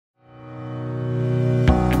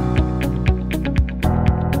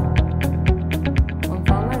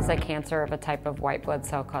cancer of a type of white blood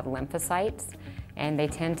cell called lymphocytes, and they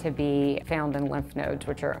tend to be found in lymph nodes,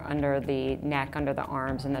 which are under the neck, under the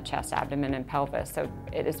arms, and the chest, abdomen, and pelvis. So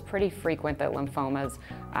it is pretty frequent that lymphomas,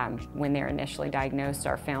 when they're initially diagnosed,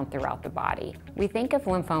 are found throughout the body. We think of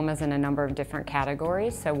lymphomas in a number of different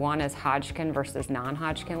categories. So one is Hodgkin versus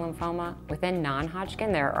non-Hodgkin lymphoma. Within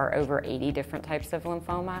non-Hodgkin, there are over 80 different types of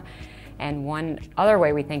lymphoma. And one other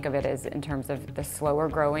way we think of it is in terms of the slower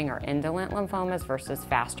growing or indolent lymphomas versus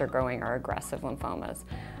faster growing or aggressive lymphomas.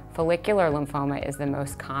 Follicular lymphoma is the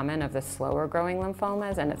most common of the slower growing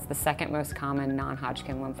lymphomas, and it's the second most common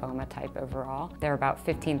non-Hodgkin lymphoma type overall. There are about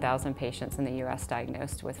 15,000 patients in the US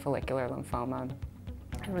diagnosed with follicular lymphoma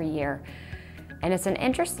every year. And it's an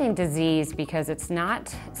interesting disease because it's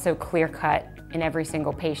not so clear-cut in every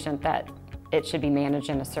single patient that it should be managed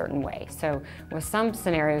in a certain way. So with some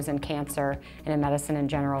scenarios in cancer and in medicine in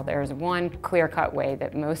general, there's one clear-cut way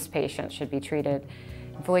that most patients should be treated.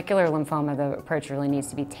 In follicular lymphoma, the approach really needs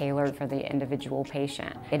to be tailored for the individual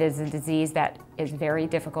patient. It is a disease that is very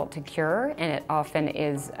difficult to cure, and it often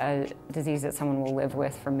is a disease that someone will live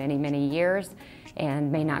with for many, many years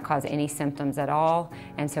and may not cause any symptoms at all,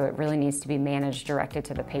 and so it really needs to be managed directed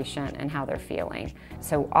to the patient and how they're feeling.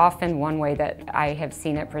 So often one way that I have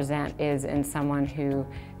seen it present is in someone who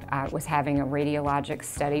was having a radiologic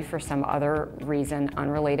study for some other reason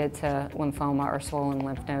unrelated to lymphoma or swollen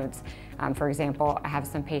lymph nodes. For example, I have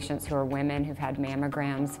some patients who are women who've had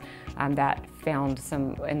mammograms that found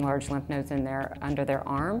some enlarged lymph nodes under their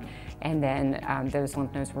arm, and then those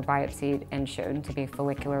lymph nodes were biopsied and shown to be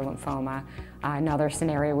follicular lymphoma. Another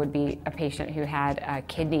scenario would be a patient who had a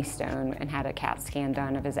kidney stone and had a CAT scan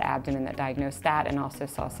done of his abdomen that diagnosed that and also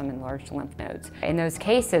saw some enlarged lymph nodes. In those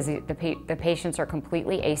cases, the patients are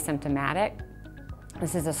completely asymptomatic.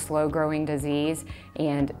 This is a slow-growing disease,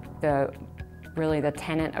 and really the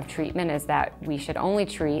tenet of treatment is that we should only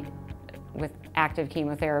treat with active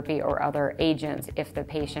chemotherapy or other agents if the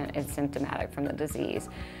patient is symptomatic from the disease.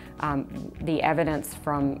 The evidence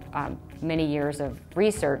from many years of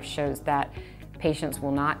research shows that patients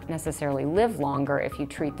will not necessarily live longer if you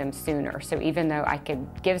treat them sooner. So even though I could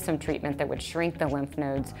give some treatment that would shrink the lymph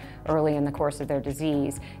nodes early in the course of their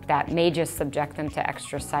disease, that may just subject them to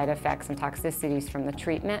extra side effects and toxicities from the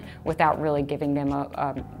treatment without really giving them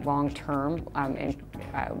a long-term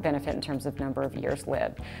benefit in terms of number of years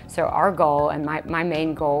lived. So our goal, and my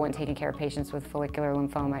main goal when taking care of patients with follicular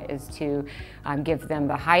lymphoma, is to give them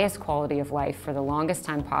the highest quality of life for the longest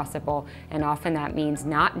time possible, and often that means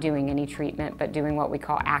not doing any treatment, but doing what we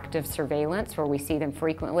call active surveillance, where we see them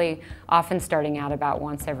frequently, often starting out about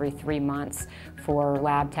once every 3 months for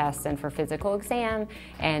lab tests and for physical exam,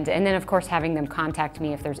 and then of course having them contact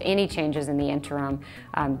me if there's any changes in the interim,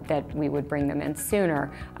 that we would bring them in sooner,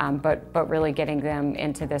 but really getting them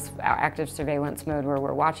into this active surveillance mode where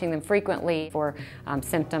we're watching them frequently for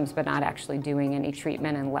symptoms but not actually doing any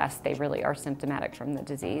treatment unless they really are symptomatic from the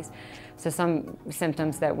disease. So some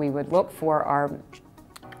symptoms that we would look for are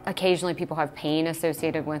occasionally people have pain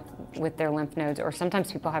associated with their lymph nodes, or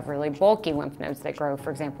sometimes people have really bulky lymph nodes that grow, for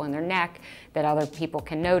example, in their neck that other people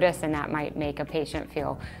can notice, and that might make a patient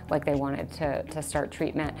feel like they wanted to start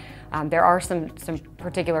treatment. There are some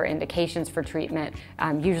particular indications for treatment,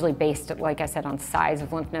 usually based, like I said, on size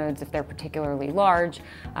of lymph nodes, if they're particularly large,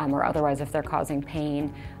 or otherwise if they're causing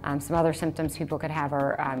pain. Some other symptoms people could have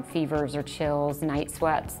are fevers or chills, night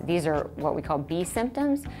sweats. These are what we call B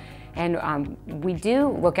symptoms. And we do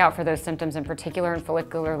look out for those symptoms in particular in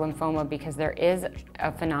follicular lymphoma because there is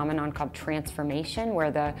a phenomenon called transformation where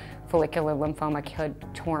the follicular lymphoma could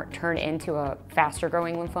turn into a faster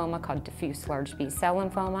growing lymphoma called diffuse large B-cell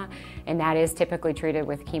lymphoma, and that is typically treated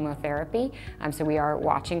with chemotherapy. So we are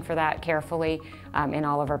watching for that carefully in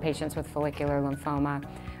all of our patients with follicular lymphoma.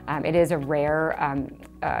 It is a rare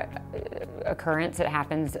occurrence. It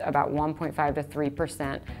happens about 1.5 to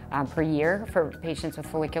 3% per year for patients with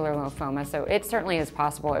follicular lymphoma. So it certainly is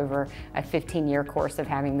possible over a 15-year course of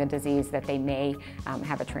having the disease that they may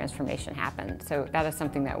have a transformation happen. So that is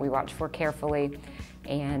something that we watch for carefully.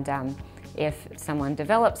 And if someone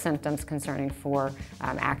develops symptoms concerning for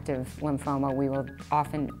active lymphoma, we will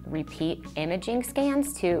often repeat imaging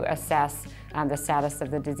scans to assess the status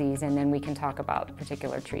of the disease, and then we can talk about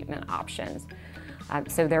particular treatment options.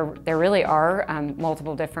 So there really are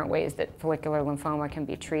multiple different ways that follicular lymphoma can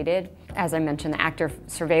be treated. As I mentioned, the active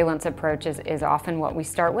surveillance approach is often what we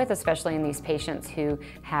start with, especially in these patients who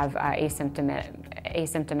have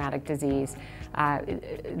asymptomatic disease.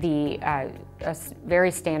 A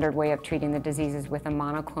very standard way of treating the disease is with a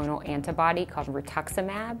monoclonal antibody called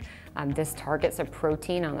Rituximab. This targets a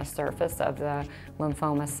protein on the surface of the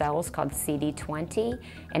lymphoma cells called CD20,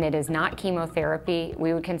 and it is not chemotherapy.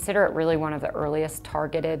 We would consider it really one of the earliest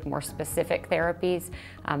targeted, more specific therapies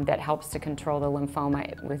that helps to control the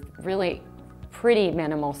lymphoma with really pretty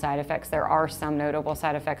minimal side effects. There are some notable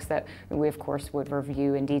side effects that we, of course, would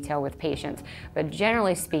review in detail with patients, but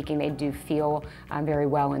generally speaking, they do feel very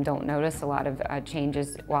well and don't notice a lot of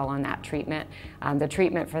changes while on that treatment. The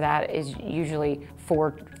treatment for that is usually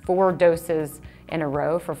four doses in a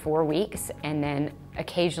row for 4 weeks, and then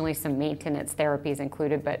occasionally some maintenance therapies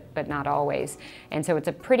included, but not always. And so it's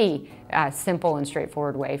a pretty simple and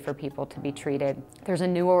straightforward way for people to be treated. There's a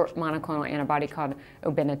newer monoclonal antibody called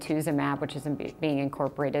obinutuzumab, which is being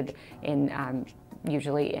incorporated in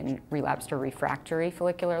usually in relapsed or refractory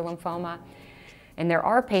follicular lymphoma. And there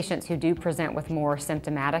are patients who do present with more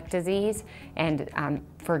symptomatic disease, and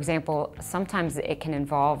for example, sometimes it can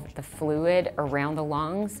involve the fluid around the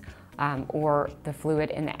lungs or the fluid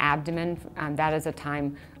in the abdomen. That is a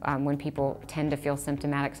time when people tend to feel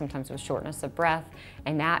symptomatic, sometimes with shortness of breath,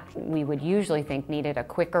 and that we would usually think needed a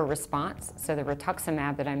quicker response. So the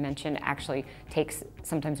Rituximab that I mentioned actually takes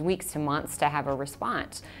sometimes weeks to months to have a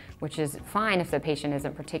response, which is fine if the patient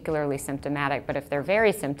isn't particularly symptomatic, but if they're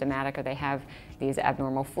very symptomatic or they have these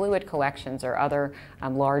abnormal fluid collections or other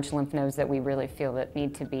large lymph nodes that we really feel that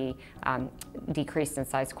need to be decreased in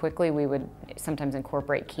size quickly, we would sometimes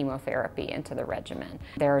incorporate chemotherapy into the regimen.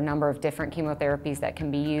 There are a number of different chemotherapies that can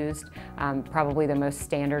be used. Probably the most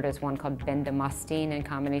standard is one called R-Bendamustine in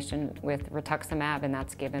combination with Rituximab, and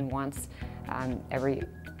that's given once every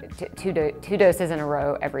two doses in a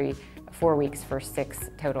row every 4 weeks for 6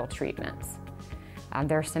 total treatments.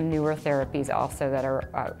 There are some newer therapies also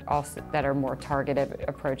that are more targeted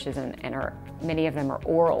approaches, and many of them are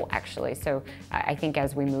oral actually. So I think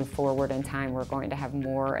as we move forward in time, we're going to have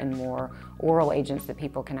more and more oral agents that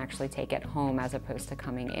people can actually take at home as opposed to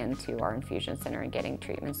coming into our infusion center and getting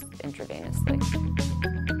treatments intravenously.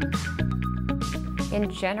 In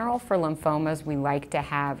general, for lymphomas, we like to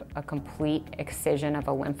have a complete excision of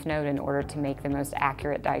a lymph node in order to make the most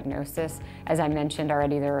accurate diagnosis. As I mentioned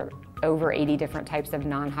already, there are over 80 different types of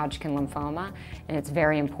non-Hodgkin lymphoma, and it's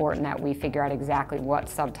very important that we figure out exactly what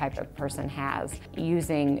subtype a person has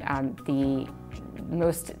using the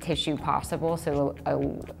most tissue possible, so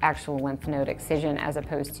an actual lymph node excision as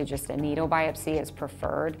opposed to just a needle biopsy is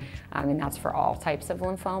preferred, and that's for all types of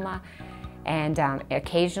lymphoma. And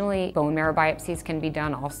occasionally bone marrow biopsies can be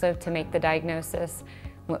done also to make the diagnosis.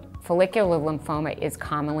 Follicular lymphoma is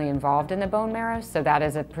commonly involved in the bone marrow, so that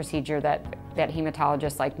is a procedure that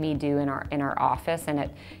hematologists like me do in our office, and it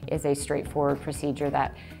is a straightforward procedure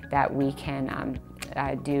that we can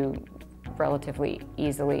do relatively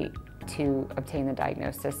easily to obtain the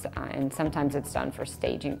diagnosis, and sometimes it's done for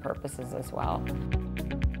staging purposes as well.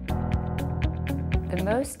 The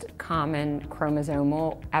most common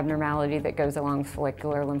chromosomal abnormality that goes along with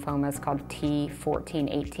follicular lymphoma is called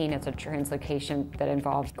T14/18. It's a translocation that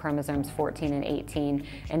involves chromosomes 14 and 18,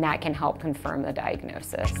 and that can help confirm the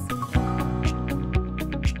diagnosis.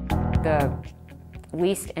 The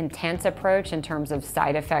least intense approach in terms of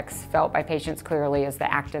side effects felt by patients clearly is the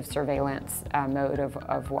active surveillance mode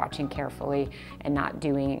of watching carefully and not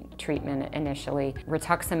doing treatment initially.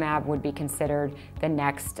 Rituximab would be considered the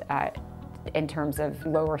next in terms of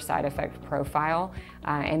lower side effect profile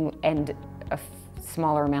and a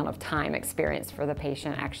smaller amount of time experienced for the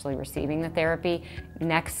patient actually receiving the therapy.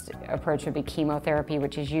 Next approach would be chemotherapy,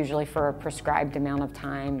 which is usually for a prescribed amount of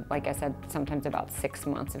time. Like I said, sometimes about 6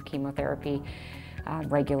 months of chemotherapy,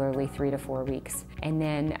 regularly 3 to 4 weeks. And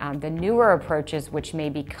then the newer approaches, which may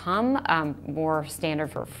become more standard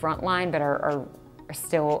for frontline but are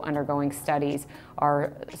still undergoing studies,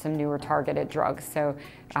 are some newer targeted drugs. So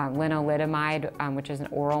R-Lenalidomide, which is an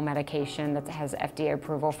oral medication that has FDA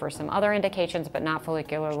approval for some other indications but not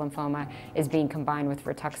follicular lymphoma, is being combined with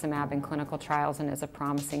Rituximab in clinical trials and is a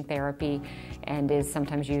promising therapy and is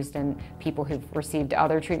sometimes used in people who've received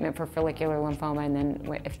other treatment for follicular lymphoma, and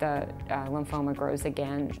then if the lymphoma grows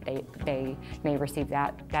again, they may receive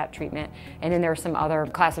that treatment. And then there are some other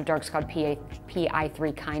class of drugs called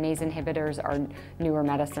PI3 kinase inhibitors, are newer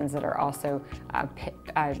medicines that are also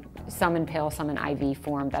some in pill, some in IV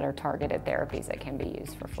form, that are targeted therapies that can be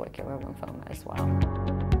used for follicular lymphoma as well.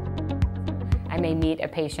 I may meet a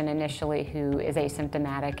patient initially who is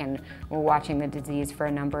asymptomatic and we're watching the disease for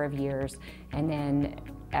a number of years, and then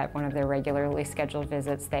at one of their regularly scheduled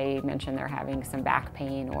visits, they mentioned they're having some back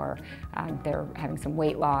pain or they're having some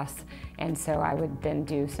weight loss. And so I would then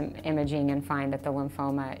do some imaging and find that the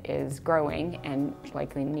lymphoma is growing and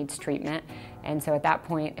likely needs treatment. And so at that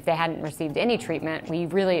point, if they hadn't received any treatment, we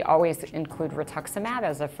really always include Rituximab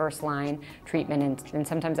as a first-line treatment, and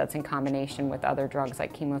sometimes that's in combination with other drugs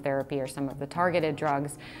like chemotherapy or some of the targeted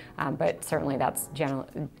drugs, but certainly that's generally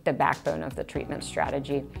the backbone of the treatment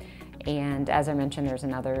strategy. And as I mentioned, there's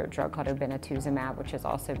another drug called obinutuzumab, which is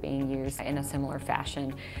also being used in a similar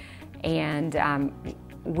fashion. And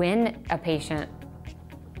when a patient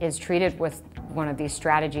is treated with one of these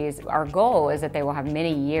strategies, our goal is that they will have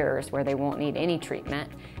many years where they won't need any treatment,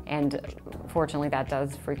 and fortunately that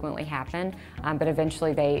does frequently happen, but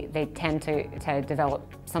eventually they tend to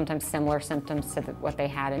develop sometimes similar symptoms to what they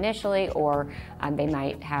had initially, or they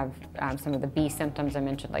might have some of the B symptoms I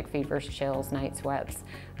mentioned, like fevers, chills, night sweats.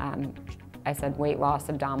 I said weight loss,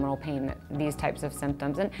 abdominal pain, these types of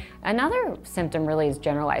symptoms. And another symptom really is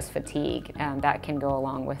generalized fatigue. That can go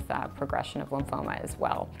along with progression of lymphoma as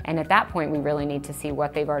well. And at that point, we really need to see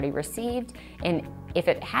what they've already received. And if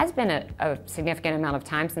it has been a significant amount of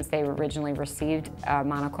time since they originally received a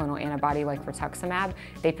monoclonal antibody like Rituximab,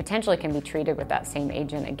 they potentially can be treated with that same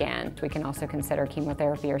agent again. We can also consider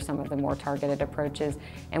chemotherapy or some of the more targeted approaches.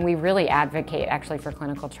 And we really advocate actually for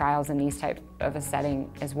clinical trials in these type of a setting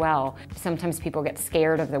as well. Sometimes people get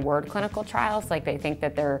scared of the word clinical trials, like they think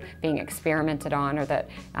that they're being experimented on, or that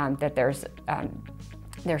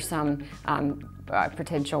there's some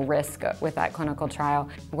potential risk with that clinical trial.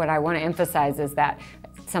 What I want to emphasize is that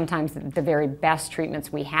sometimes the very best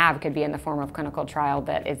treatments we have could be in the form of clinical trial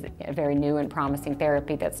that is a very new and promising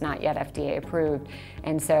therapy that's not yet FDA approved.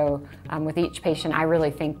 And so with each patient, I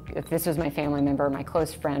really think if this was my family member, my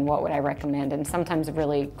close friend, what would I recommend? And sometimes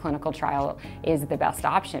really clinical trial is the best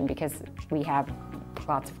option because we have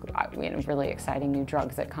lots of really exciting new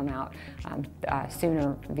drugs that come out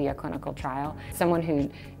sooner via clinical trial. Someone who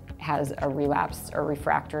has a relapsed or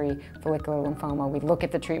refractory follicular lymphoma, we look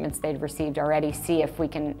at the treatments they've received already, see if we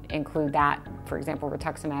can include that, for example,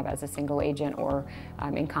 Rituximab as a single agent or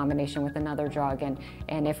in combination with another drug.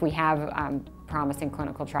 And if we have promising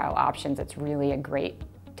clinical trial options, it's really a great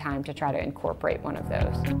time to try to incorporate one of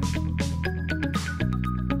those.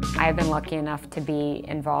 I've been lucky enough to be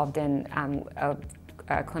involved in a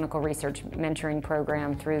clinical research mentoring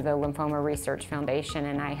program through the Lymphoma Research Foundation,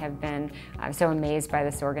 and I have been so amazed by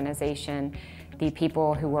this organization. The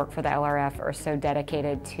people who work for the LRF are so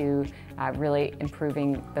dedicated to really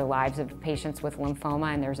improving the lives of patients with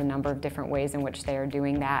lymphoma, and there's a number of different ways in which they are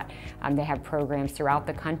doing that. They have programs throughout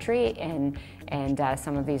the country, and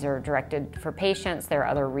some of these are directed for patients. There are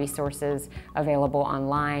other resources available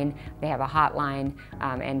online. They have a hotline,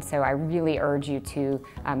 and so I really urge you to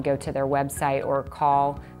go to their website or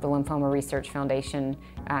call the Lymphoma Research Foundation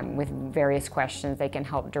with various questions. They can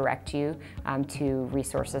help direct you to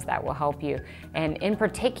resources that will help you. And in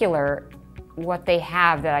particular, what they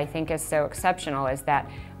have that I think is so exceptional is that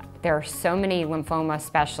there are so many lymphoma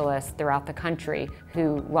specialists throughout the country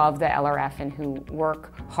who love the LRF and who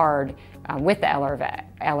work hard with the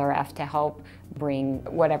LRF to help bring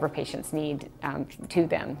whatever patients need to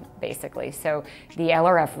them, basically. So the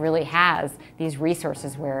LRF really has these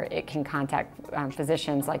resources where it can contact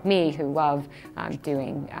physicians like me who love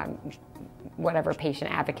doing whatever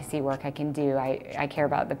patient advocacy work I can do. I care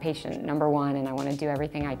about the patient, number one, and I want to do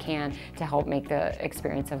everything I can to help make the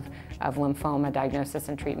experience of lymphoma diagnosis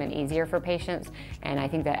and treatment easier for patients. And I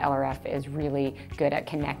think that LRF is really good at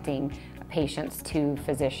connecting patients to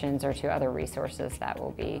physicians or to other resources that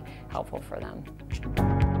will be helpful for them.